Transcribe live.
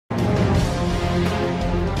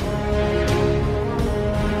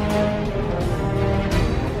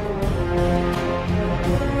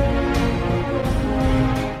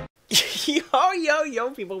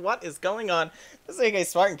Hello, people. What is going on? This is AK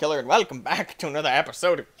Spartan Killer, and welcome back to another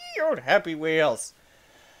episode of Your Happy Wheels.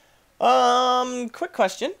 Quick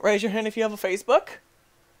question. Raise your hand if you have a Facebook.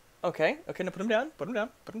 Okay, now put them down.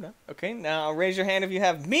 Okay, now raise your hand if you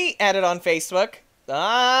have me added on Facebook.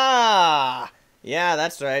 Ah, yeah,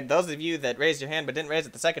 that's right. Those of you that raised your hand but didn't raise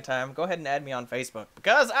it the second time, go ahead and add me on Facebook,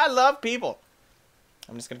 because I love people.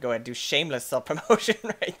 I'm just gonna go ahead and do shameless self-promotion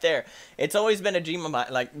right there. It's always been a dream of mine,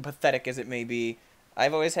 like, pathetic as it may be.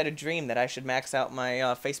 I've always had a dream that I should max out my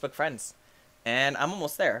Facebook friends, and I'm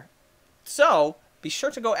almost there. So, be sure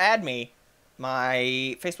to go add me.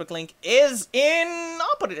 My Facebook link is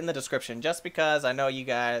I'll put it in the description, just because I know you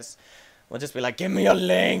guys will just be like, give me a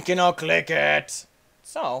link and I'll click it.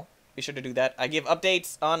 So, be sure to do that. I give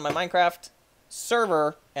updates on my Minecraft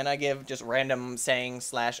server, and I give just random sayings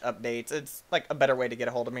 / updates. It's like a better way to get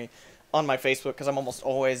a hold of me on my Facebook, because I'm almost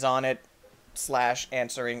always on it /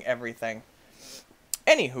 answering everything.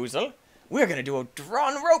 Anyhoozle, we're gonna do a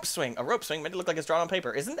drawn rope swing. A rope swing meant to look like it's drawn on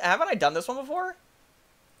paper. Haven't I done this one before?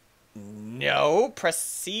 No. Press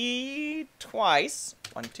C twice.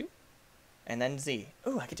 1, 2, and then Z.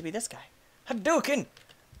 Ooh, I get to be this guy. Hadouken!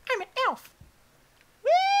 I'm an elf. Whee!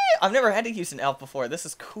 I've never had to use an elf before. This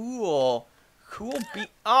is cool.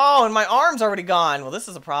 Oh, and my arm's already gone. Well, this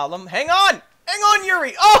is a problem. Hang on! Hang on,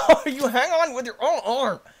 Yuri! Oh, you hang on with your own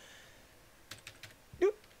arm.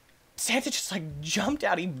 Dude, Santa just, like, jumped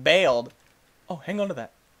out. He bailed. Oh, hang on to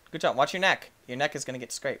that. Good job. Watch your neck. Your neck is going to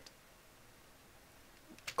get scraped.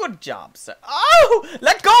 Good job, sir. Oh!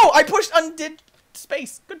 Let go! I undid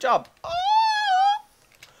space. Good job.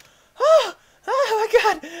 Oh my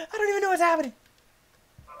god! I don't even know what's happening.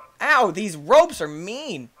 Ow, these ropes are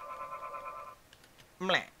mean.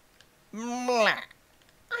 Mlah. Mlah.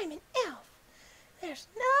 I'm an elf. There's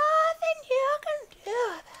nothing you can do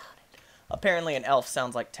about it. Apparently an elf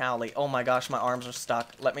sounds like Towley. Oh my gosh, my arms are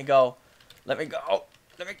stuck. Let me go. Let me go.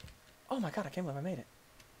 Oh my god, I can't believe I made it.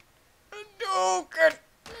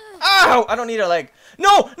 Ow! I don't need a leg.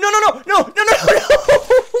 No!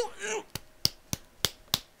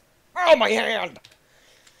 Oh, my hand!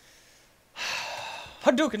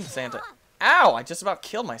 Hadouken, Santa. Ow! I just about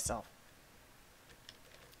killed myself.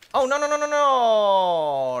 Oh, no.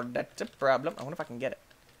 That's a problem. I wonder if I can get it.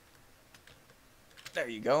 There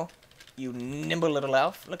you go. You nimble little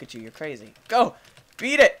elf. Look at you. You're crazy. Go!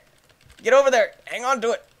 Beat it! Get over there. Hang on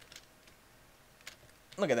to it.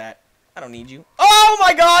 Look at that. I don't need you. Oh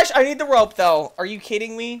my gosh! I need the rope, though. Are you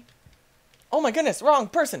kidding me? Oh my goodness. Wrong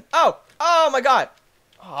person. Oh my god.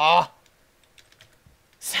 Ah.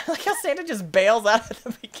 Like how Santa just bails out at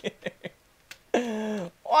the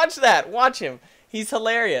beginning. Watch that. Watch him. He's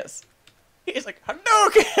hilarious. He's like,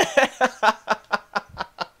 Hadouken!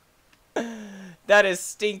 That is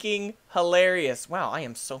stinking hilarious. Wow, I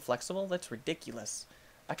am so flexible. That's ridiculous.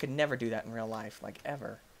 I could never do that in real life, like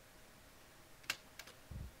ever.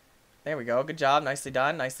 There we go. Good job. Nicely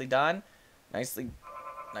done. Nicely done. Nicely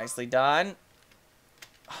done.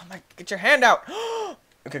 Oh my, get your hand out.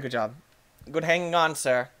 Okay, good job. Good hanging on,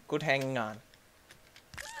 sir. Good hanging on.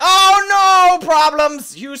 Oh no!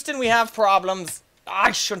 Problems! Houston, we have problems.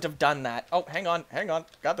 I shouldn't have done that. Oh, hang on.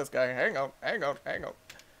 Got this guy. Hang on.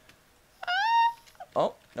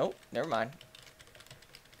 Oh, no, never mind.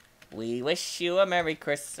 We wish you a Merry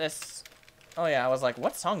Christmas. Oh yeah, I was like,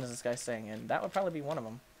 what song does this guy sing? And that would probably be one of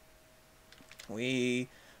them. We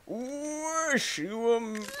wish you a...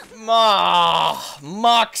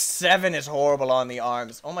 Mach 7 is horrible on the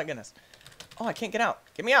arms. Oh my goodness. Oh, I can't get out.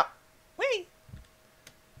 Get me out. Wait.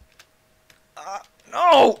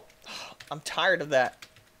 No! I'm tired of that.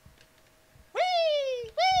 Wee!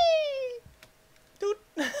 Dude.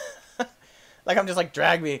 Like, I'm just like,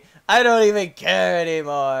 drag me. I don't even care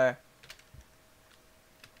anymore.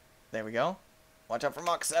 There we go. Watch out for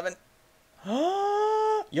Mach 7.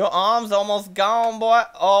 Your arm's almost gone, boy.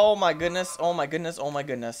 Oh my goodness.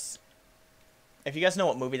 If you guys know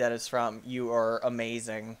what movie that is from, you are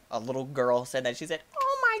amazing. A little girl said that. She said,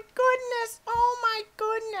 oh my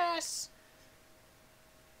goodness.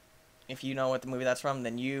 If you know what the movie that's from,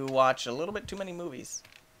 then you watch a little bit too many movies.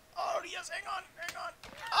 Oh yes, hang on.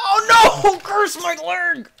 Oh no! Curse my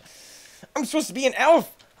leg! I'm supposed to be an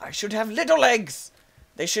elf. I should have little legs.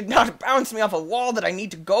 They should not bounce me off a wall that I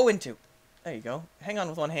need to go into. There you go. Hang on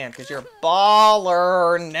with one hand, because you're a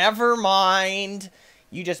baller. Never mind.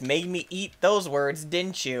 You just made me eat those words,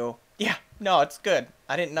 didn't you? Yeah, no, it's good.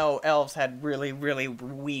 I didn't know elves had really, really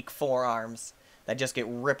weak forearms that just get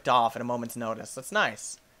ripped off at a moment's notice. That's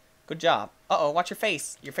nice. Good job. Uh-oh, watch your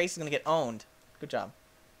face. Your face is going to get owned. Good job.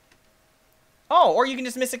 Oh, or you can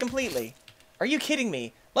just miss it completely. Are you kidding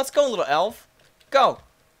me? Let's go, little elf. Go.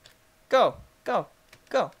 Go.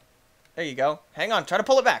 Go. There you go. Hang on. Try to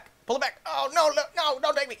pull it back. Pull it back. Oh, no, no, no,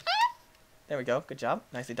 don't take me. Ah! There we go. Good job.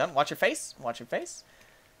 Nicely done. Watch your face. Watch your face.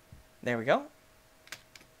 There we go.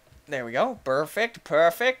 There we go. Perfect.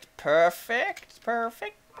 Perfect. Perfect.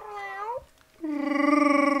 Perfect.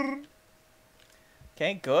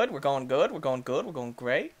 Okay, good. We're going good. We're going good. We're going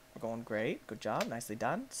great. We're going great. Good job. Nicely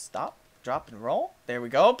done. Stop. Drop and roll. There we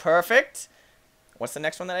go. Perfect. What's the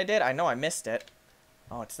next one that I did? I know I missed it.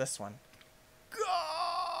 Oh, it's this one. Go!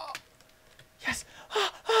 Yes.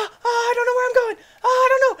 I don't know where I'm going. I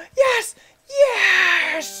don't know. Yes.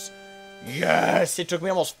 Yes. Yes. It took me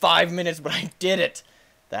almost 5 minutes, but I did it.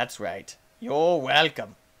 That's right. You're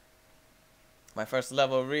welcome. My first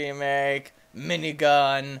level remake.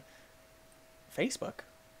 Minigun. Facebook?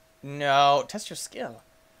 No. Test your skill.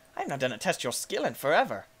 I have not done a test your skill in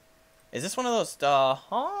forever. Is this one of those,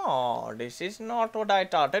 oh, this is not what I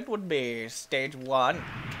thought it would be. Stage 1.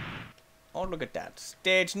 Oh, look at that.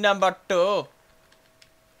 Stage number 2. Uh-oh.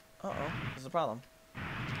 This is a problem.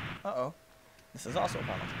 Uh-oh. This is also a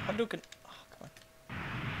problem. Hadouken. Oh, come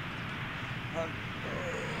on.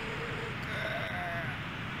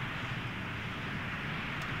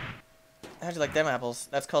 How'd you like them apples?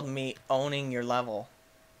 That's called me owning your level.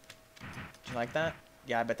 Did you like that?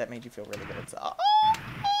 Yeah, I bet that made you feel really good. It's,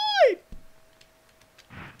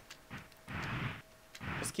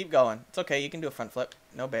 just keep going. It's okay. You can do a front flip.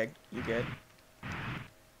 No big. You good.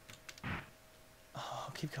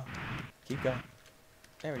 Oh, keep going. Keep going.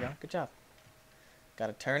 There we go. Good job.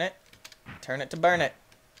 Gotta turn it. Turn it to burn it.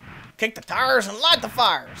 Kick the tires and light the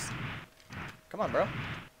fires. Come on, bro.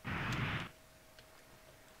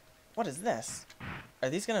 What is this? Are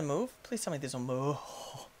these gonna move? Please tell me these will move.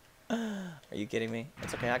 Are you kidding me?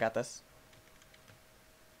 It's okay. I got this.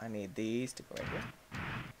 I need these to go right here.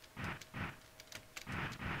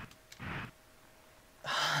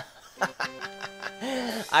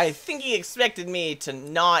 I think he expected me to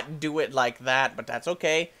not do it like that, but that's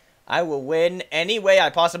okay. I will win any way I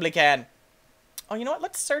possibly can. Oh, you know what?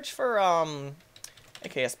 Let's search for,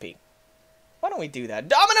 AKSP. Why don't we do that?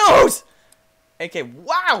 Dominoes! AK,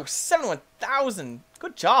 wow! 71,000.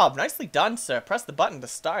 Good job. Nicely done, sir. Press the button to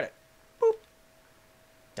start it. Boop.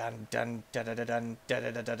 Dun, dun, da da da dun, da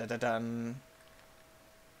da da da da da dun.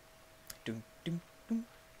 Dun, dun, dun,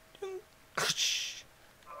 dun.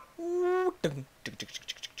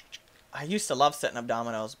 I used to love setting up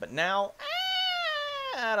dominoes, but now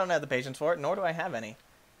I don't have the patience for it, nor do I have any.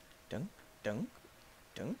 Dunk, dunk,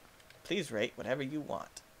 dunk. Please rate whatever you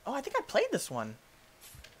want. Oh, I think I played this one.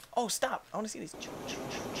 Oh, stop. I want to see these.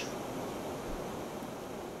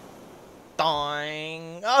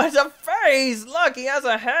 Doing. Oh, it's a face. Look, he has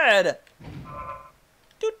a head.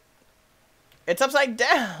 Doot. It's upside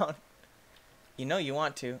down. You know you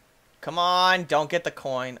want to. Come on, don't get the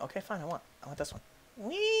coin. Okay, fine, I want this one.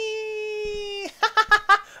 Whee!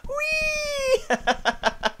 Whee!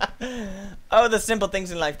 Oh, the simple things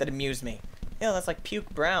in life that amuse me. Ew, that's like puke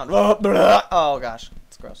brown. Oh gosh,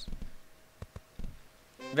 it's gross.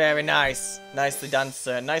 Very nice. Nicely done,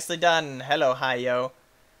 sir. Nicely done. Hello, hi-yo.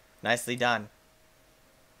 Nicely done.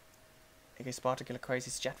 AK Spartacular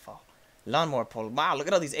Crazy's Jetfall. Lawnmower Pull. Wow, look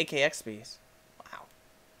at all these AK XPs. Wow.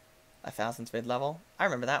 1,000th vid level. I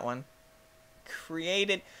remember that one.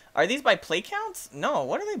 Created. Are these by play counts? No.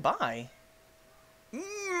 What are they by?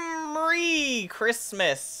 Merry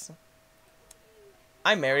Christmas.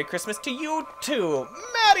 I Merry Christmas to you too.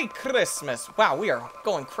 Merry Christmas. Wow, we are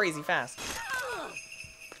going crazy fast.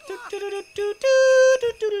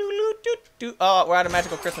 Oh, we're out of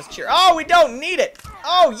magical Christmas cheer. Oh, we don't need it.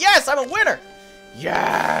 Oh, yes, I'm a winner.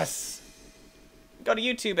 Yes. Go to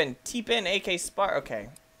YouTube and type in AK Spar. Okay,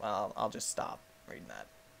 well, I'll just stop reading that.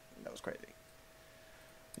 That was crazy.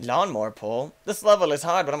 Lawnmower pull. This level is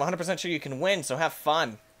hard, but I'm 100% sure you can win, so have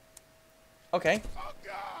fun. Okay. Oh,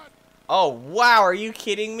 God. Oh, wow, are you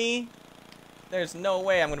kidding me? There's no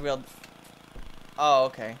way I'm going to be able to... Oh,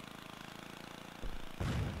 okay.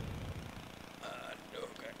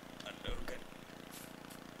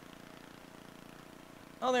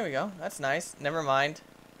 Oh, there we go. That's nice. Never mind.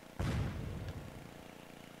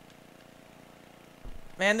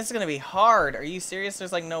 Man, this is going to be hard. Are you serious?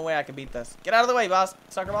 There's like no way I could beat this. Get out of the way, boss.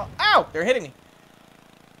 Soccer ball. Ow! They're hitting me.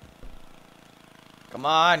 Come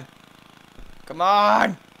on. Come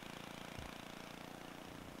on.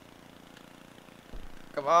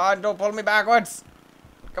 Come on. Don't pull me backwards.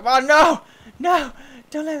 Come on. No. No.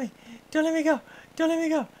 Don't let me. Don't let me go. Don't let me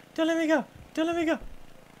go. Don't let me go. Don't let me go.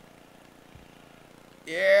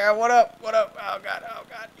 Yeah, what up? What up? Oh, God. Oh,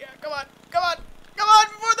 God. Yeah, come on. Come on. Come on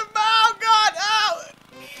before the... Oh, God. Oh.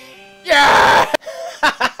 Yeah!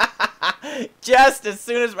 Just as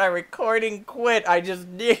soon as my recording quit, I just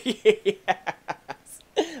yes.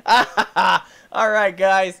 Alright,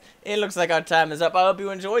 guys. It looks like our time is up. I hope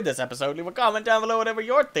you enjoyed this episode. Leave a comment down below whatever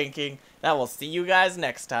you're thinking. And I will see you guys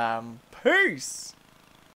next time. Peace!